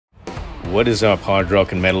What is up, hard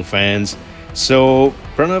rock and metal fans? So,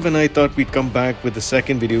 Pranav and I thought we'd come back with the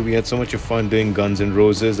second video. We had so much of fun doing Guns N'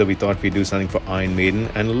 Roses that we thought we'd do something for Iron Maiden,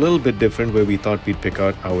 and a little bit different where we thought we'd pick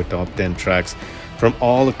out our top 10 tracks from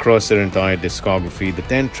all across their entire discography, the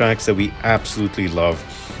 10 tracks that we absolutely love.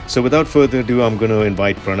 So without further ado, I'm going to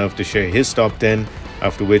invite Pranav to share his top 10,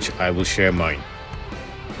 after which I will share mine.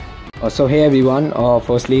 So hey everyone,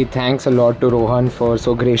 firstly thanks a lot to Rohan for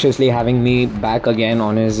so graciously having me back again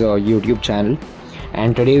on his YouTube channel.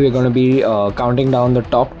 And today we're going to be counting down the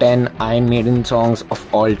top 10 Iron Maiden songs of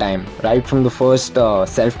all time, right from the first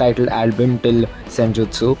self-titled album till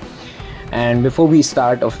Senjutsu. And before we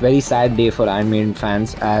start, a very sad day for Iron Maiden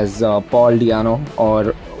fans, as Paul Di'Anno,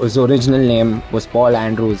 or his original name was Paul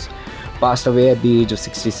Andrews, passed away at the age of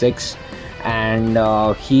 66. And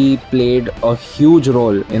he played a huge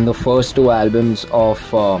role in the first two albums of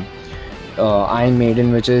Iron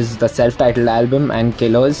Maiden, which is the self-titled album and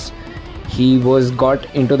Killers. He was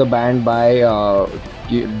got into the band by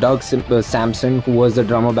Doug Sampson, who was the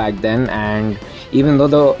drummer back then, and even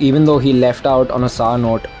though he left out on a sour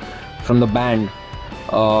note from the band,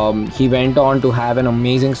 he went on to have an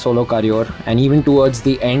amazing solo career. And even towards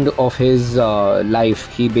the end of his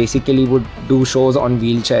life, he basically would do shows on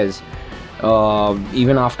wheelchairs,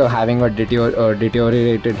 even after having a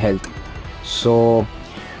deteriorated health. So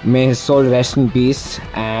may his soul rest in peace,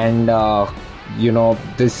 and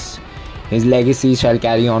his legacy shall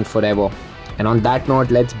carry on forever. And on that note,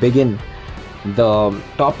 let's begin the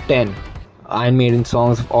top 10 Iron Maiden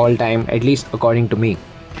songs of all time, at least according to me.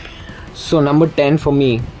 So number 10 for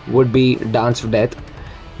me would be Dance of Death.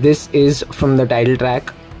 This is from the title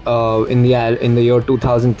track in the year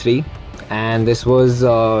 2003. And this was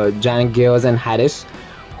Janek Gears and Harris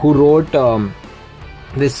who wrote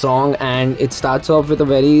this song, and it starts off with a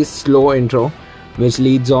very slow intro which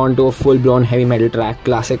leads on to a full-blown heavy metal track,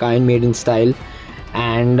 classic Iron Maiden style.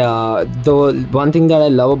 And the one thing that I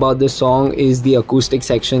love about this song is the acoustic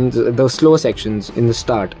sections, the slow sections in the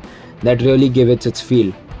start, that really give it its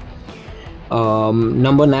feel.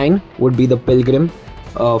 Number 9 would be The Pilgrim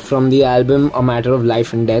from the album A Matter of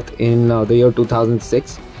Life and Death in the year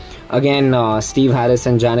 2006. Again, Steve Harris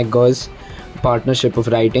and Janek Gears partnership of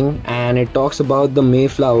writing, and it talks about the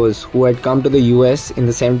Mayflowers who had come to the US in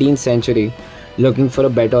the 17th century looking for a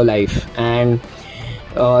better life. And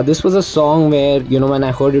this was a song where, when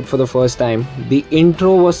I heard it for the first time, the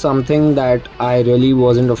intro was something that I really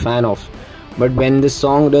wasn't a fan of. But when this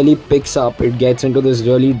song really picks up, it gets into this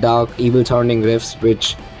really dark, evil sounding riffs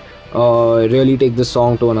which really take the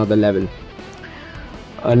song to another level.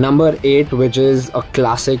 Number 8, which is a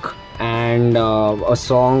classic and a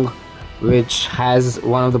song which has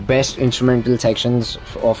one of the best instrumental sections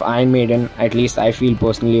of Iron Maiden, at least I feel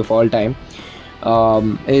personally, of all time,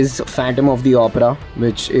 is Phantom of the Opera,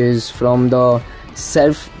 which is from the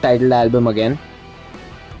self-titled album again.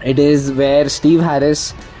 It is where Steve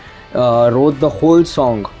Harris wrote the whole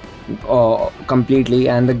song completely,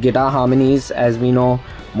 and the guitar harmonies, as we know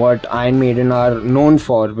what Iron Maiden are known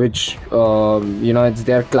for, which it's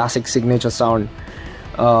their classic signature sound,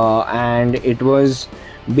 and it was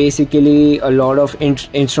basically a lot of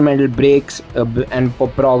instrumental breaks and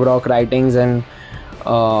prog rock writings, and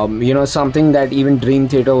something that even Dream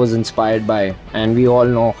Theater was inspired by, and we all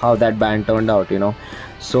know how that band turned out.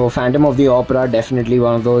 So Phantom of the Opera, definitely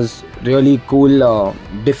one of those really cool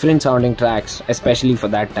different sounding tracks, especially for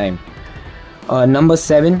that time. Number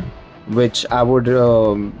 7, which I would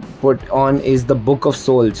put on, is The Book of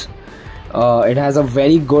Souls. It has a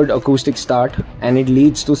very good acoustic start, and it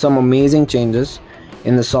leads to some amazing changes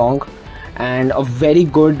in the song, and a very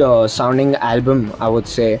good sounding album, I would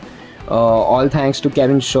say, all thanks to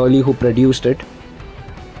Kevin Shirley, who produced it.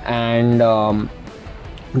 And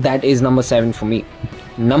that is number 7 for me.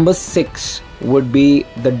 Number 6 would be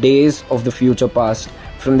The Days of the Future Past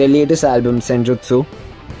from their latest album Senjutsu.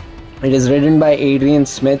 It is written by Adrian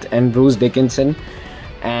Smith and Bruce Dickinson,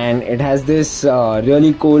 and it has this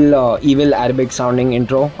really cool evil Arabic sounding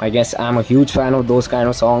intro. I guess I'm a huge fan of those kind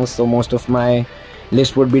of songs, so most of my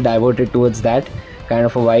list would be diverted towards that kind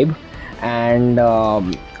of a vibe. And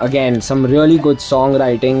again, some really good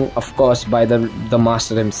songwriting, of course, by the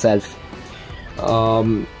master himself.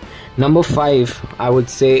 Number 5, I would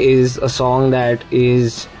say, is a song that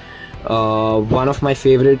is one of my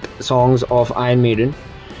favorite songs of Iron Maiden.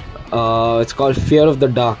 It's called Fear of the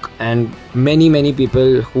Dark, and many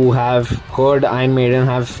people who have heard Iron Maiden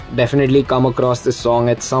have definitely come across this song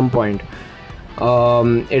at some point.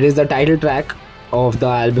 It is the title track of the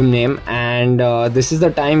album name, and this is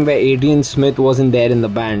the time where Adrian Smith wasn't there in the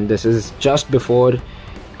band. This is just before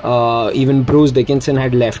Even Bruce Dickinson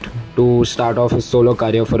had left to start off his solo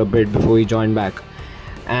career for a bit before he joined back.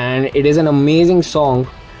 And it is an amazing song,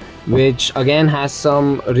 which again has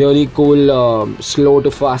some really cool slow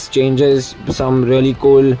to fast changes, some really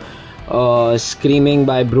cool screaming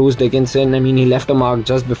by Bruce Dickinson. I mean, he left a mark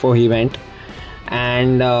just before he went.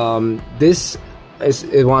 And this is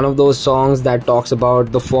one of those songs that talks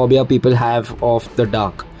about the phobia people have of the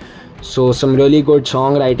dark. So some really good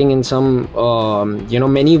songwriting, and some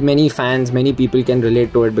many fans, many people can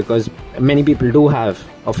relate to it, because many people do have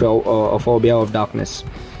a phobia of darkness.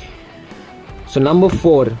 So number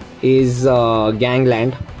 4 is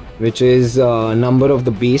Gangland, which is Number of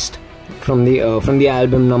the Beast, from the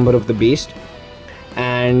album Number of the Beast.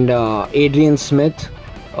 And Adrian Smith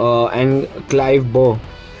and Clive Bow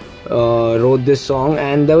wrote this song,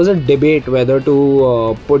 and there was a debate whether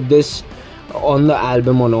to put this on the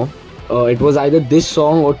album or no. It was either this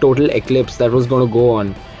song or Total Eclipse that was going to go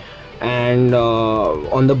on, and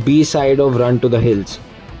on the B side of Run to the Hills.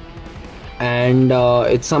 And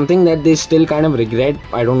it's something that they still kind of regret.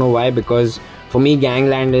 I don't know why, because for me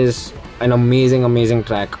Gangland is an amazing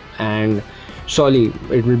track, and surely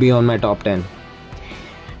it will be on my top 10.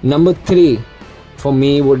 Number 3 for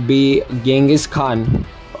me would be Genghis Khan,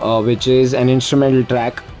 which is an instrumental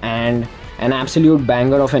track, and an absolute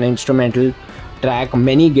banger of an instrumental track.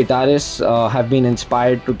 Many guitarists have been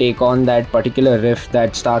inspired to take on that particular riff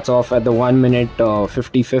that starts off at the 1 minute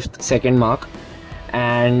 55th second mark.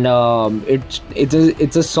 And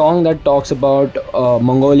it's a song that talks about a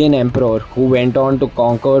Mongolian emperor who went on to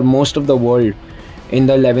conquer most of the world in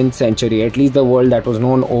the 11th century, at least the world that was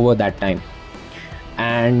known over that time.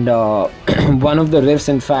 And one of the riffs,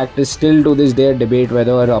 in fact, is still to this day a debate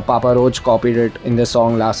whether Papa Roach copied it in the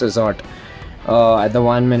song Last Resort at the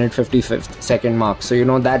 1 minute 55th second mark.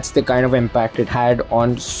 So that's the kind of impact it had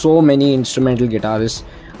on so many instrumental guitarists.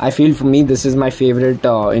 I feel for me this is my favorite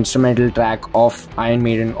instrumental track of Iron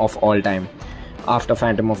Maiden of all time, after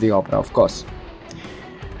Phantom of the Opera, of course.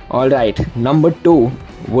 Alright, number 2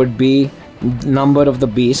 would be Number of the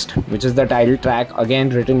Beast, which is the title track, again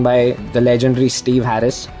written by the legendary Steve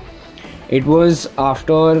Harris. It was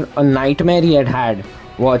after a nightmare he had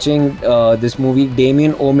watching this movie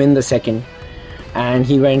Damien Omen II, and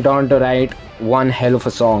he went on to write one hell of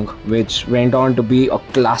a song, which went on to be a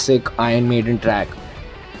classic Iron Maiden track.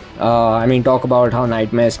 I mean, talk about how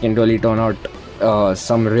nightmares can really turn out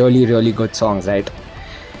some really good songs, right?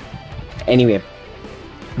 Anyway,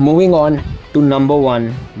 moving on to number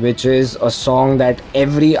 1, which is a song that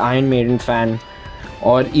every Iron Maiden fan,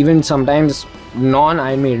 or even sometimes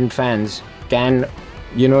non-Iron Maiden fans, can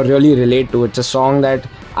really relate to. It's a song that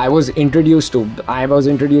I was introduced to. I was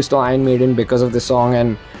introduced to Iron Maiden because of the song,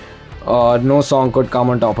 and no song could come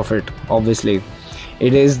on top of it, obviously.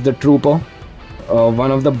 It is The Trooper,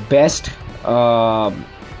 one of the best of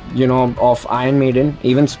Iron Maiden.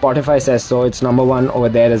 Even Spotify says so. It's number 1 over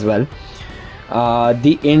there as well.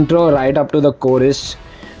 The intro right up to the chorus,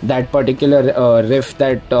 that particular riff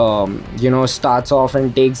that starts off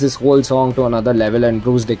and takes this whole song to another level, and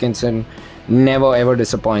Bruce Dickinson never ever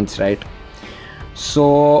disappoints, right?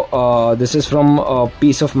 So this is from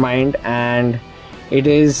Peace of Mind, and it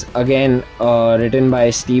is again written by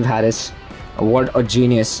Steve Harris. What a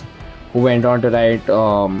genius, who went on to write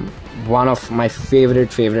one of my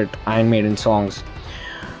favorite Iron Maiden songs.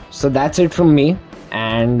 So that's it from me,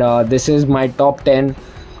 and this is my top 10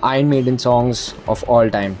 Iron Maiden songs of all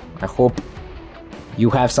time. I hope you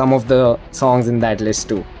have some of the songs in that list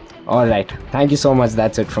too. Alright, thank you so much.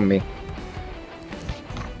 That's it from me.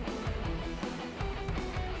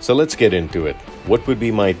 So let's get into it. What would be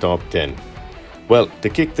my top 10? Well, to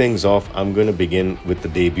kick things off, I'm going to begin with the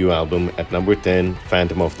debut album at number 10,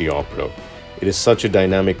 Phantom of the Opera. It is such a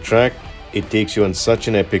dynamic track. It takes you on such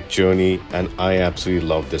an epic journey, and I absolutely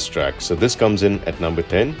love this track. So this comes in at number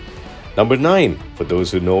 10. Number 9, for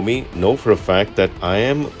those who know me, know for a fact that I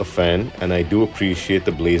am a fan and I do appreciate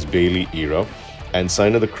the Blaze Bayley era, and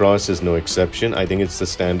Sign of the Cross is no exception. I think it's the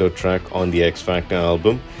standout track on the X Factor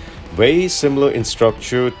album. Very similar in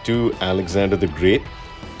structure to Alexander the Great,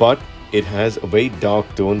 but it has a very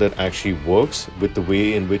dark tone that actually works with the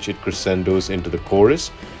way in which it crescendos into the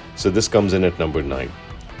chorus. So this comes in at number 9.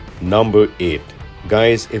 Number 8.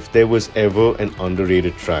 Guys, if there was ever an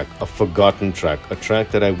underrated track, a forgotten track, a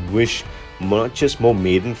track that I wish not just more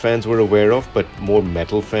Maiden fans were aware of, but more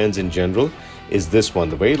metal fans in general, is this one.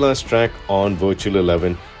 The very last track on Virtual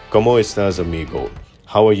 11, Como Estás Amigo?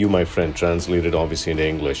 How are you, my friend? Translated obviously into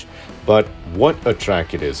English. But what a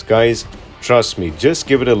track it is. Guys, trust me, just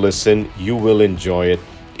give it a listen. You will enjoy it.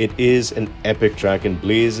 It is an epic track, and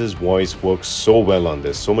Blaze's voice works so well on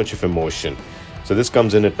this. So much of emotion. So So this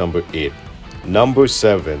comes in at number 8. Number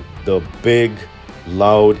 7, the big,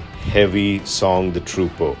 loud, heavy song, The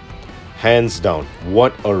Trooper. Hands down,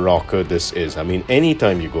 what a rocker this is. I mean,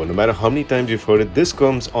 anytime you go, no matter how many times you've heard it, this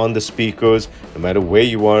comes on the speakers, no matter where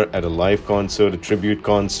you are, at a live concert, a tribute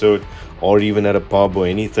concert, or even at a pub or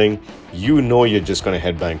anything, you know you're just going to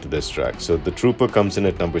headbang to this track. So The Trooper comes in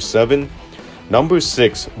at number 7. Number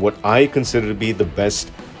 6, what I consider to be the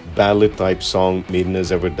best ballad type song Maiden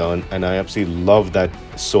has ever done, and I absolutely love that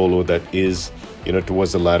solo that is,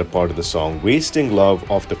 towards the latter part of the song. Wasting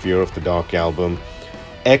Love off the Fear of the Dark album.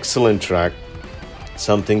 Excellent track,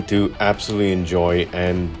 something to absolutely enjoy,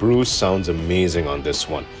 and Bruce sounds amazing on this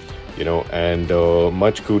one, and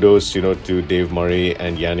much kudos, to Dave Murray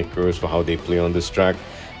and Yannick Kurz for how they play on this track.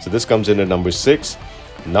 So this comes in at number 6.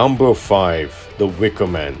 Number 5, The Wicker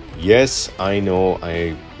Man. Yes, I know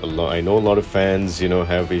a lot of fans,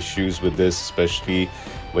 have issues with this, especially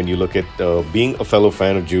when you look at being a fellow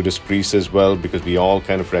fan of Judas Priest as well, because we all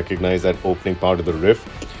kind of recognize that opening part of the riff.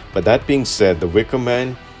 But that being said, The Wicker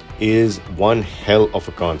Man is one hell of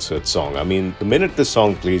a concert song. I mean, the minute the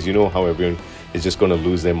song plays, you know how everyone is just going to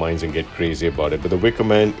lose their minds and get crazy about it. But The Wicker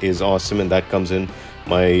Man is awesome, and that comes in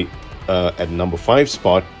my at number 5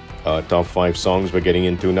 spot. Top 5 songs we're getting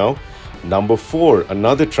into now. Number 4,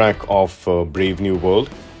 another track of Brave New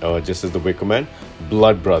World, just as The Wicker Man,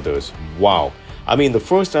 Blood Brothers. Wow. I mean, the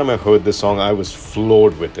first time I heard this song, I was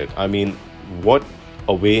floored with it. I mean, what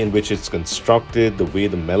a way in which it's constructed, the way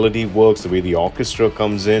the melody works, the way the orchestra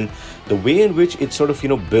comes in, the way in which it sort of,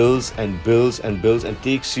 builds and builds and builds and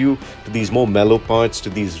takes you to these more mellow parts,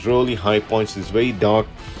 to these really high points, these very dark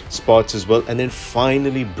spots as well, and then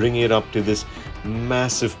finally bringing it up to this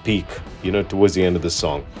massive peak, towards the end of the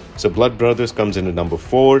song. So Blood Brothers comes in at number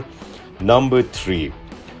 4. Number 3,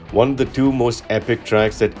 one of the 2 most epic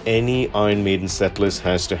tracks that any Iron Maiden setlist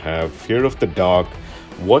has to have, Fear of the Dark.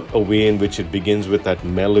 What a way in which it begins with that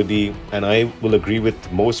melody, and I will agree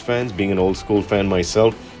with most fans, being an old school fan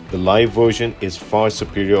myself, the live version is far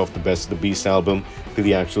superior of the Best of the Beast album to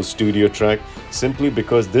the actual studio track, simply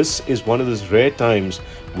because this is one of those rare times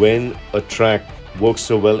when a track works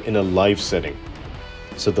so well in a live setting.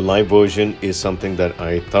 So the live version is something that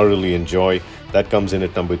I thoroughly enjoy. That comes in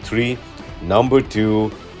at number 3. Number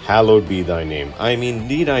 2, Hallowed Be Thy Name. I mean,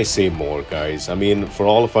 need I say more, guys? I mean, for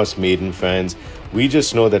all of us Maiden fans, we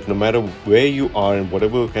just know that no matter where you are and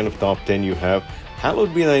whatever kind of top 10 you have,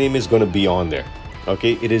 Hallowed Be Thy Name is going to be on there.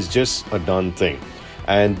 Okay, it is just a done thing.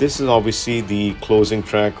 And this is obviously the closing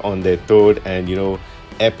track on their 3rd and,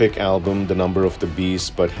 epic album, The Number of the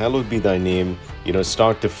Beast. But Hallowed Be Thy Name,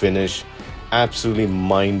 start to finish, absolutely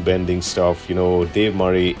mind-bending stuff. Dave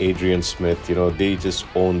Murray, Adrian Smith, they just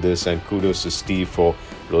own this, and kudos to Steve for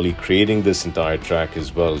really creating this entire track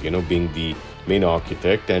as well, being the main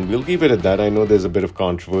architect. And we'll leave it at that. I know there's a bit of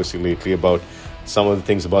controversy lately about some of the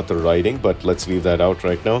things about the writing, but let's leave that out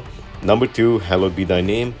right now. Number 2, Hallowed Be Thy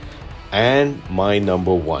Name. And my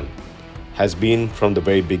number 1 has been from the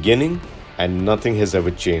very beginning, and nothing has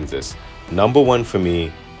ever changed this. Number 1 for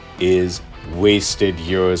me is Wasted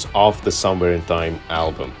Years off the Somewhere in Time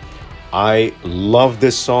album. I love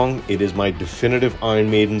this song. It is my definitive Iron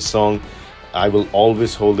Maiden song. I will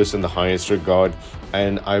always hold this in the highest regard.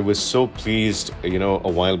 And I was so pleased, a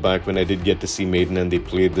while back when I did get to see Maiden and they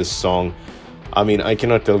played this song. I mean, I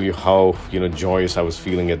cannot tell you how, joyous I was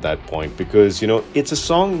feeling at that point, because, it's a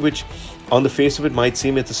song which on the face of it might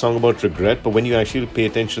seem it's a song about regret, but when you actually pay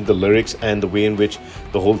attention to the lyrics and the way in which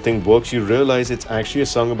the whole thing works, you realize it's actually a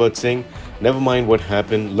song about saying, never mind what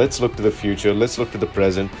happened, let's look to the future, let's look to the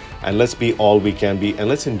present, and let's be all we can be, and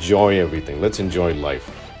let's enjoy everything, let's enjoy life,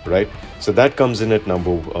 right? So that comes in at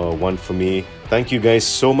number 1 for me. Thank you guys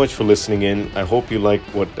so much for listening in. I hope you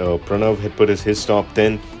liked what Pranav had put as his top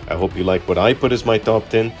 10. I hope you like what I put as my top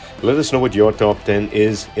 10. Let us know what your top 10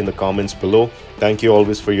 is in the comments below. Thank you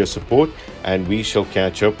always for your support, and we shall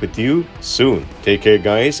catch up with you soon. Take care,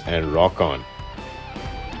 guys, and rock on.